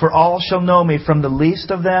 for all shall know me, from the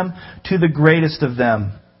least of them to the greatest of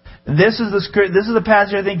them. This is the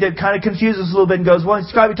passage I think that kind of confuses us a little bit and goes, well,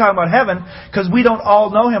 he's got to be talking about heaven because we don't all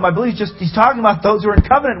know Him. I believe he's talking about those who are in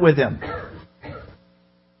covenant with Him.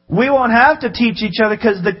 We won't have to teach each other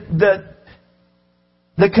because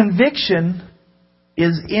the conviction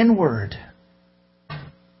is inward.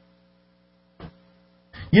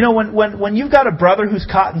 You know, when you've got a brother who's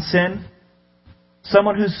caught in sin,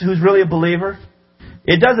 someone who's really a believer,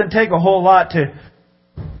 it doesn't take a whole lot to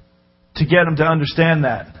get them to understand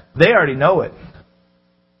that. They already know it.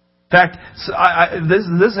 In fact,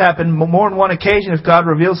 this happened more than one occasion. If God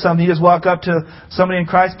reveals something, you just walk up to somebody in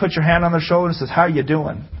Christ, put your hand on their shoulder and says, how you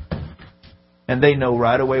doing? And they know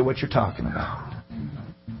right away what you're talking about.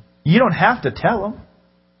 You don't have to tell them.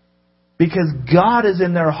 Because God is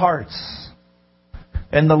in their hearts.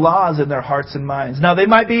 And the law is in their hearts and minds. Now, they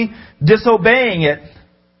might be disobeying it,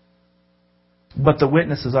 but the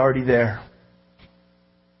witness is already there.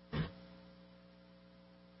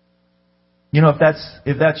 You know,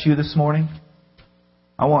 if that's you this morning,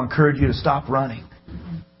 I want to encourage you to stop running.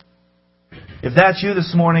 If that's you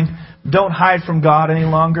this morning, don't hide from God any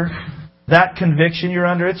longer. That conviction you're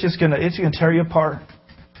under, it's gonna tear you apart.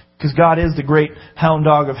 Because God is the great hound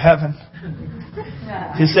dog of heaven.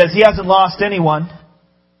 He says He hasn't lost anyone.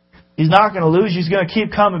 He's not going to lose you. He's going to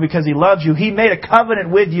keep coming because He loves you. He made a covenant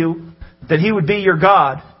with you that He would be your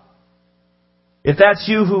God. If that's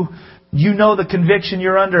you who you know the conviction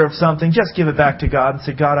you're under of something, just give it back to God and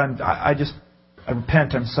say, God, I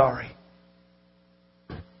repent. I'm sorry.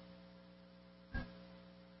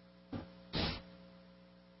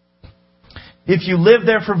 If you live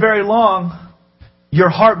there for very long, your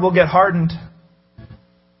heart will get hardened.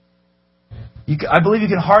 I believe you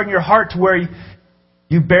can harden your heart to where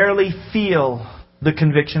you barely feel the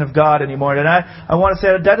conviction of God anymore. And I want to say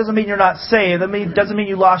that doesn't mean you're not saved. That doesn't mean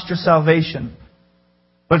you lost your salvation.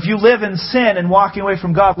 But if you live in sin and walking away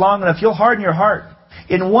from God long enough, you'll harden your heart.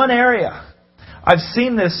 In one area, I've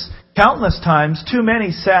seen this countless times, too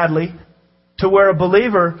many sadly, to where a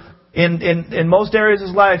believer in most areas of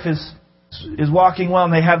his life is walking well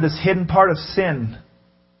and they have this hidden part of sin.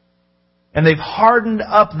 And they've hardened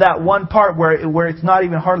up that one part where it's not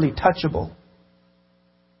even hardly touchable.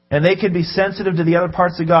 And they can be sensitive to the other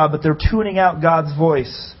parts of God, but they're tuning out God's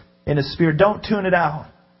voice in His Spirit. Don't tune it out.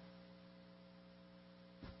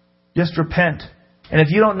 Just repent. And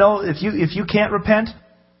if you don't know, if you can't repent,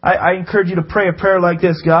 I encourage you to pray a prayer like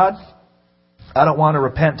this. God, I don't want to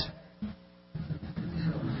repent.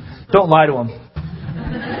 Don't lie to Him.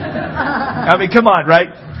 I mean, come on, right?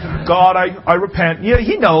 God, I repent. Yeah,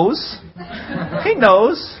 He knows. He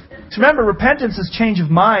knows. Remember, repentance is change of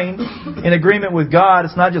mind in agreement with God.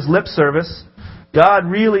 It's not just lip service. God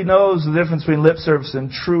really knows the difference between lip service and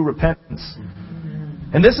true repentance.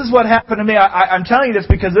 And this is what happened to me. I'm telling you this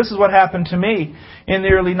because this is what happened to me in the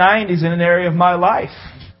early 90s in an area of my life.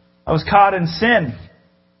 I was caught in sin.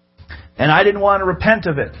 And I didn't want to repent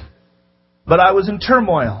of it. But I was in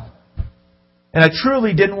turmoil. And I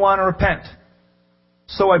truly didn't want to repent.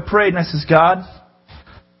 So I prayed and I said, God,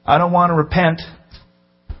 I don't want to repent.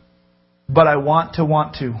 But I want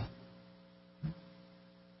to.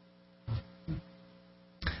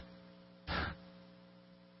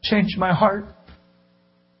 Change my heart.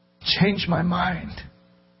 Change my mind.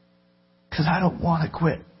 Because I don't want to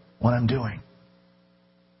quit what I'm doing.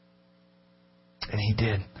 And He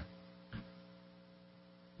did.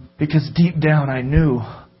 Because deep down I knew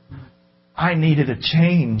I needed a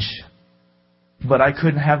change. But I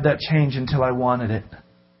couldn't have that change until I wanted it.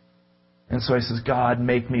 And so I says, God,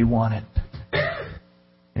 make me want it.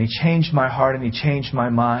 And He changed my heart and He changed my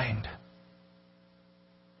mind.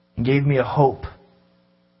 And gave me a hope.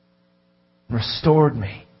 Restored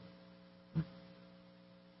me.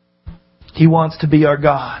 He wants to be our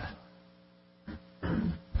God.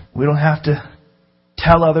 We don't have to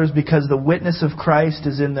tell others because the witness of Christ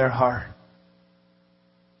is in their heart.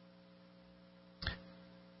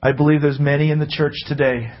 I believe there's many in the church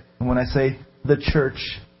today. And when I say the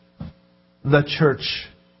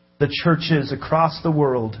churches across the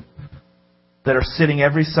world that are sitting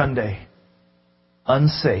every Sunday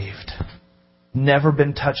unsaved, never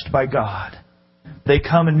been touched by God. They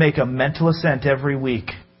come and make a mental assent every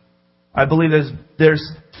week. I believe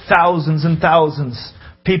there's thousands and thousands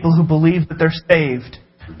people who believe that they're saved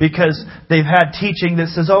because they've had teaching that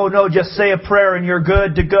says, oh no, just say a prayer and you're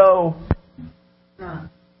good to go.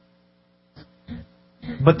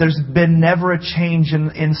 But there's been never a change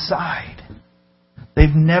inside.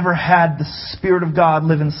 They've never had the Spirit of God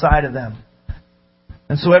live inside of them.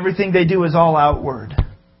 And so everything they do is all outward.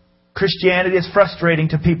 Christianity is frustrating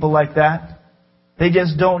to people like that. They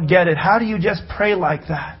just don't get it. How do you just pray like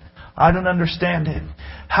that? I don't understand it.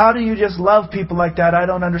 How do you just love people like that? I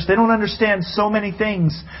don't understand. They don't understand so many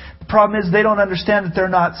things. The problem is they don't understand that they're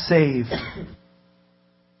not saved.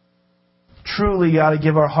 Truly, you ought to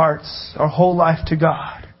give our hearts, our whole life to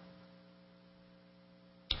God.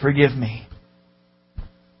 Forgive me.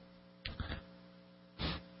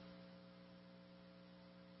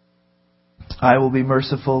 I will be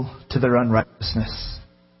merciful to their unrighteousness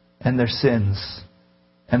and their sins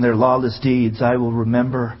and their lawless deeds. I will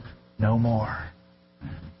remember no more.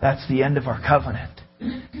 That's the end of our covenant.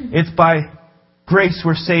 It's by grace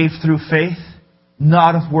we're saved through faith,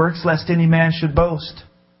 not of works, lest any man should boast.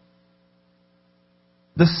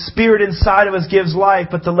 The Spirit inside of us gives life,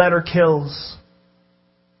 but the letter kills.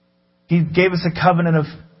 He gave us a covenant of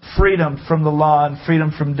freedom from the law and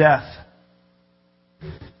freedom from death.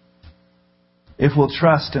 If we'll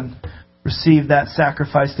trust and receive that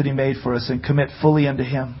sacrifice that He made for us and commit fully unto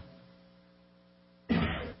Him.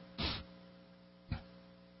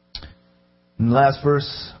 In the last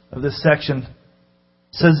verse of this section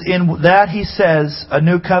says, in that He says, a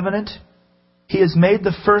new covenant, He has made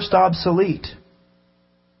the first obsolete.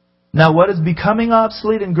 Now what is becoming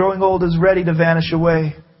obsolete and growing old is ready to vanish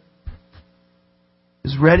away.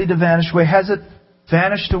 Is ready to vanish away. Has it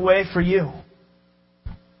vanished away for you?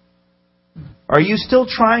 Are you still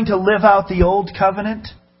trying to live out the old covenant?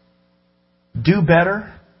 Do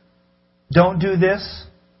better? Don't do this?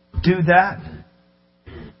 Do that?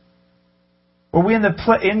 Or are we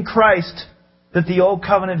in Christ that the old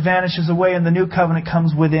covenant vanishes away and the new covenant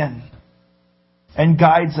comes within and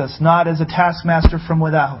guides us, not as a taskmaster from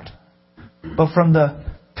without, but from the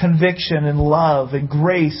conviction and love and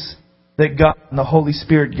grace that God and the Holy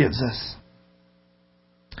Spirit gives us.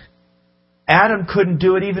 Adam couldn't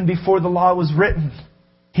do it even before the law was written.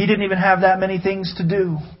 He didn't even have that many things to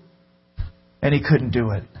do. And he couldn't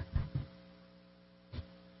do it.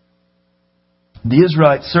 The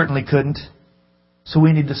Israelites certainly couldn't. So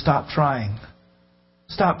we need to stop trying.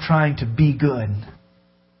 Stop trying to be good.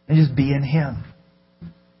 And just be in Him.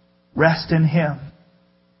 Rest in Him.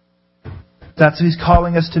 That's what He's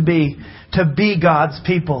calling us to be. To be God's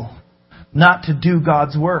people. Not to do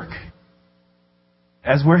God's work.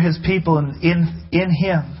 As we're His people and in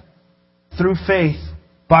Him. Through faith.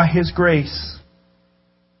 By His grace.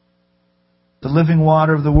 The living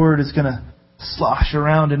water of the Word is going to slosh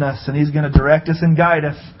around in us. And He's going to direct us and guide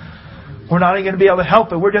us. We're not even going to be able to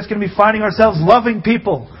help it. We're just going to be finding ourselves loving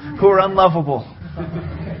people who are unlovable.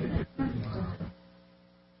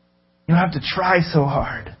 You don't have to try so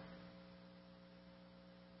hard.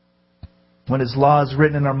 When His law is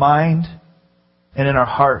written in our mind and in our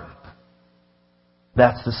heart,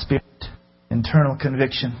 that's the Spirit. Internal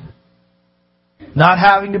conviction. Not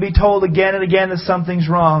having to be told again and again that something's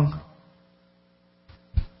wrong.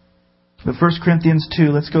 But 1 Corinthians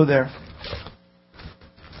 2, let's go there.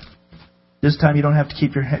 This time you don't have to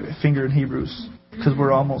keep your finger in Hebrews, because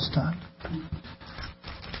we're almost done.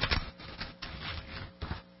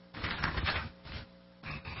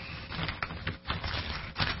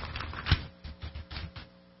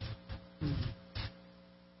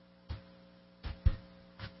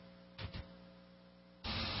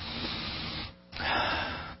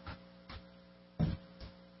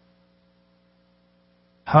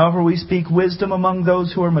 However, we speak wisdom among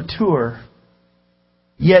those who are mature,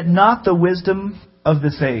 yet not the wisdom of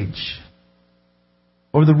this age,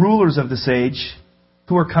 or the rulers of this age,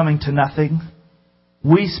 who are coming to nothing.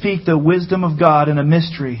 We speak the wisdom of God in a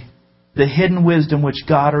mystery, the hidden wisdom which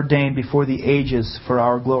God ordained before the ages for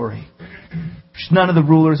our glory. Which none of the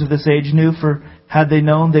rulers of this age knew, for had they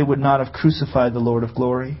known, they would not have crucified the Lord of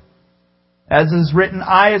glory. As is written,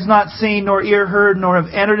 eye has not seen, nor ear heard, nor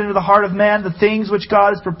have entered into the heart of man the things which God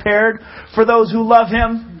has prepared for those who love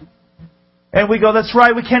Him. And we go, that's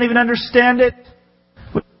right, we can't even understand it.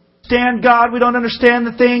 We understand God, we don't understand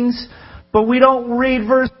the things, but we don't read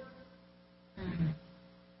verse.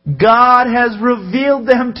 God has revealed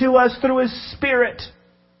them to us through His Spirit.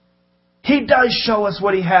 He does show us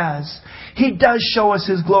what He has. He does show us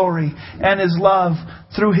His glory and His love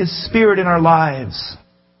through His Spirit in our lives.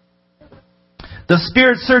 The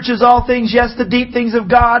Spirit searches all things, yes, the deep things of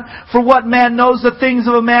God. For what man knows the things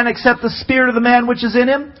of a man except the Spirit of the man which is in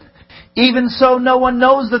him? Even so, no one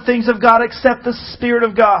knows the things of God except the Spirit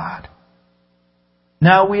of God.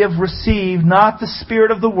 Now we have received not the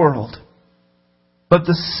spirit of the world, but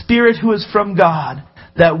the Spirit who is from God,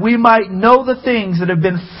 that we might know the things that have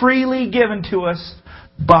been freely given to us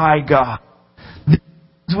by God.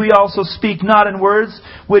 We also speak not in words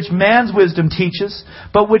which man's wisdom teaches,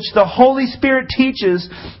 but which the Holy Spirit teaches,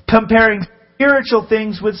 comparing spiritual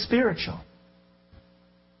things with spiritual.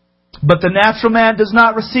 But the natural man does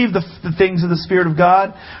not receive the things of the Spirit of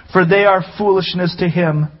God, for they are foolishness to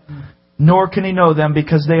him, nor can he know them,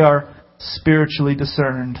 because they are spiritually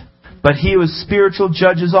discerned. But he who is spiritual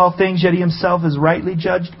judges all things, yet he himself is rightly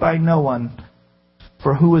judged by no one.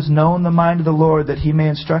 For who has known the mind of the Lord, that he may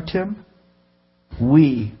instruct him?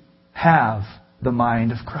 We have the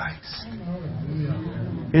mind of Christ.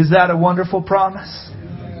 Is that a wonderful promise?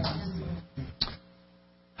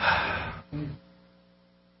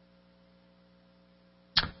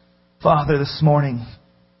 Father, this morning,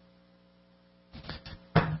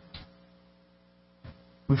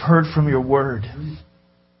 we've heard from your word.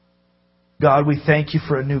 God, we thank you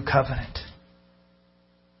for a new covenant.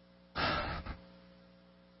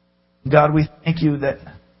 God, we thank you that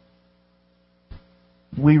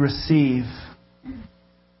we receive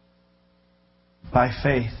by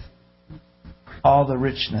faith all the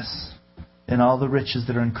richness and all the riches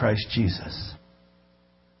that are in Christ Jesus.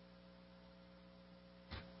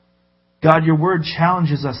 God, your word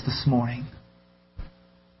challenges us this morning.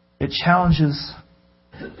 It challenges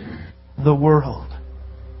the world.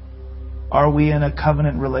 Are we in a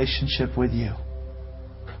covenant relationship with you?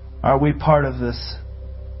 Are we part of this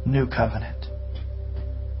new covenant?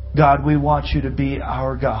 God, we want you to be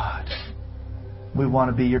our God. We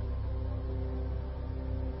want to be your...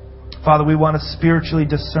 Father, we want to spiritually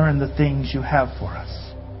discern the things you have for us.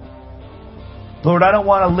 Lord, I don't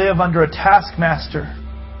want to live under a taskmaster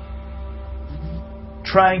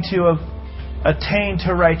trying to attain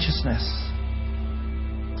to righteousness.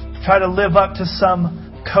 Try to live up to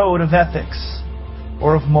some code of ethics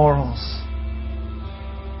or of morals.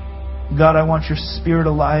 God, I want your Spirit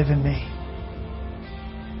alive in me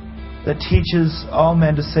that teaches all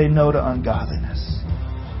men to say no to ungodliness.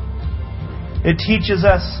 It teaches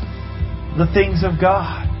us the things of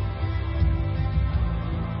God.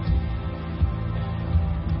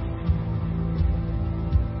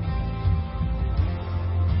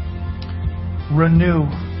 Renew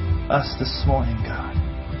us this morning, God.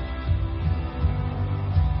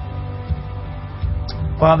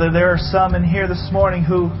 Father, there are some in here this morning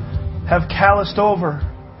who have calloused over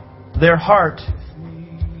their heart.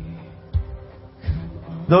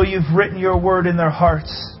 Though you've written your word in their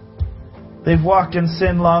hearts, they've walked in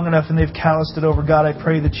sin long enough and they've calloused it over. God, I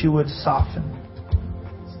pray that you would soften.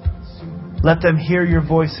 Let them hear your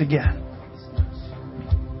voice again.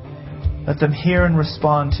 Let them hear and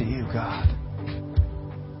respond to you, God.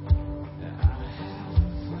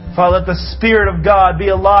 Father, let the Spirit of God be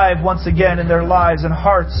alive once again in their lives and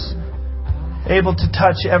hearts, able to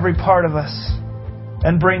touch every part of us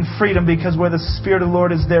and bring freedom, because where the Spirit of the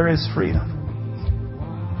Lord is, there is freedom.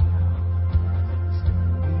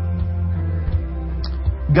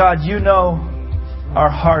 God, you know our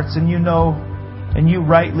hearts, and you know and you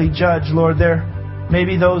rightly judge. Lord, there may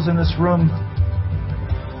be those in this room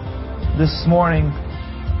this morning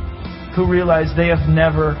who realize they have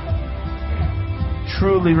never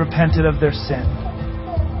truly repented of their sin.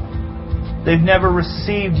 They've never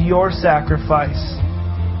received your sacrifice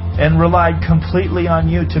and relied completely on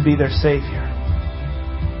you to be their Savior.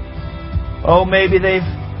 Oh, maybe they've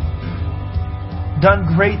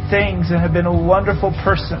done great things and have been a wonderful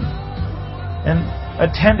person and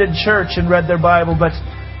attended church and read their Bible, but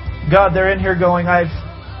God, they're in here going, I've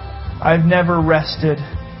I've never rested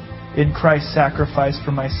in Christ's sacrifice for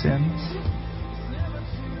my sins.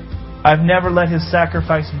 I've never let His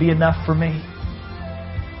sacrifice be enough for me.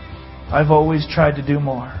 I've always tried to do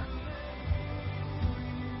more.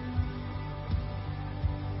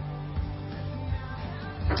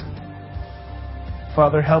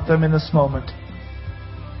 Father, help them in this moment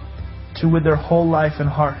to, with their whole life and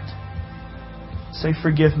heart, say,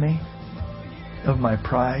 forgive me of my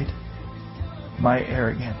pride, my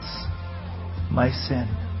arrogance, my sin.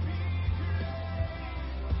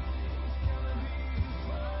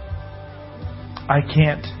 I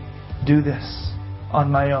can't do this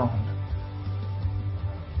on my own.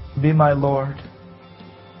 Be my Lord,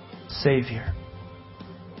 Savior,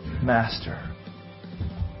 Master,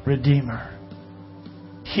 Redeemer,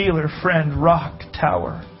 Healer, Friend, Rock,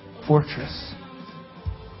 Tower, Fortress.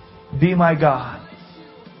 Be my God,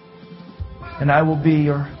 and I will be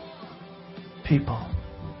your people.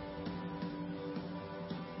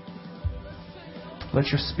 Let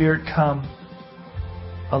your Spirit come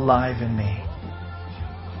alive in me,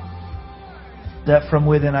 that from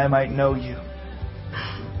within I might know you.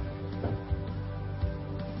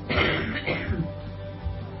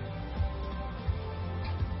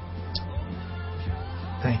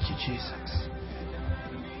 Thank you, Jesus.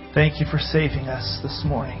 Thank you for saving us this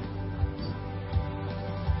morning.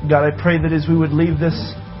 God, I pray that as we would leave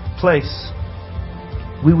this place,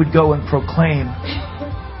 we would go and proclaim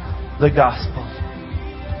the gospel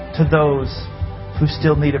to those who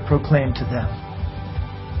still need it proclaimed to them.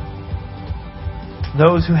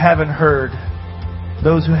 Those who haven't heard,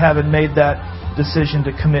 those who haven't made that decision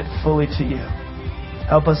to commit fully to you.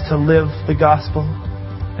 Help us to live the gospel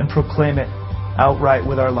and proclaim it outright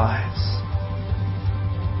with our lives.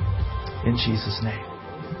 In Jesus' name.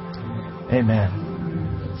 Amen.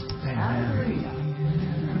 Amen.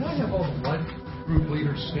 Can I have all the life group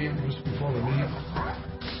leaders stand just before we leave?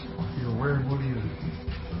 If you're wearing one of your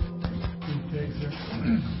take there.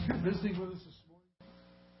 You're visiting with us this morning.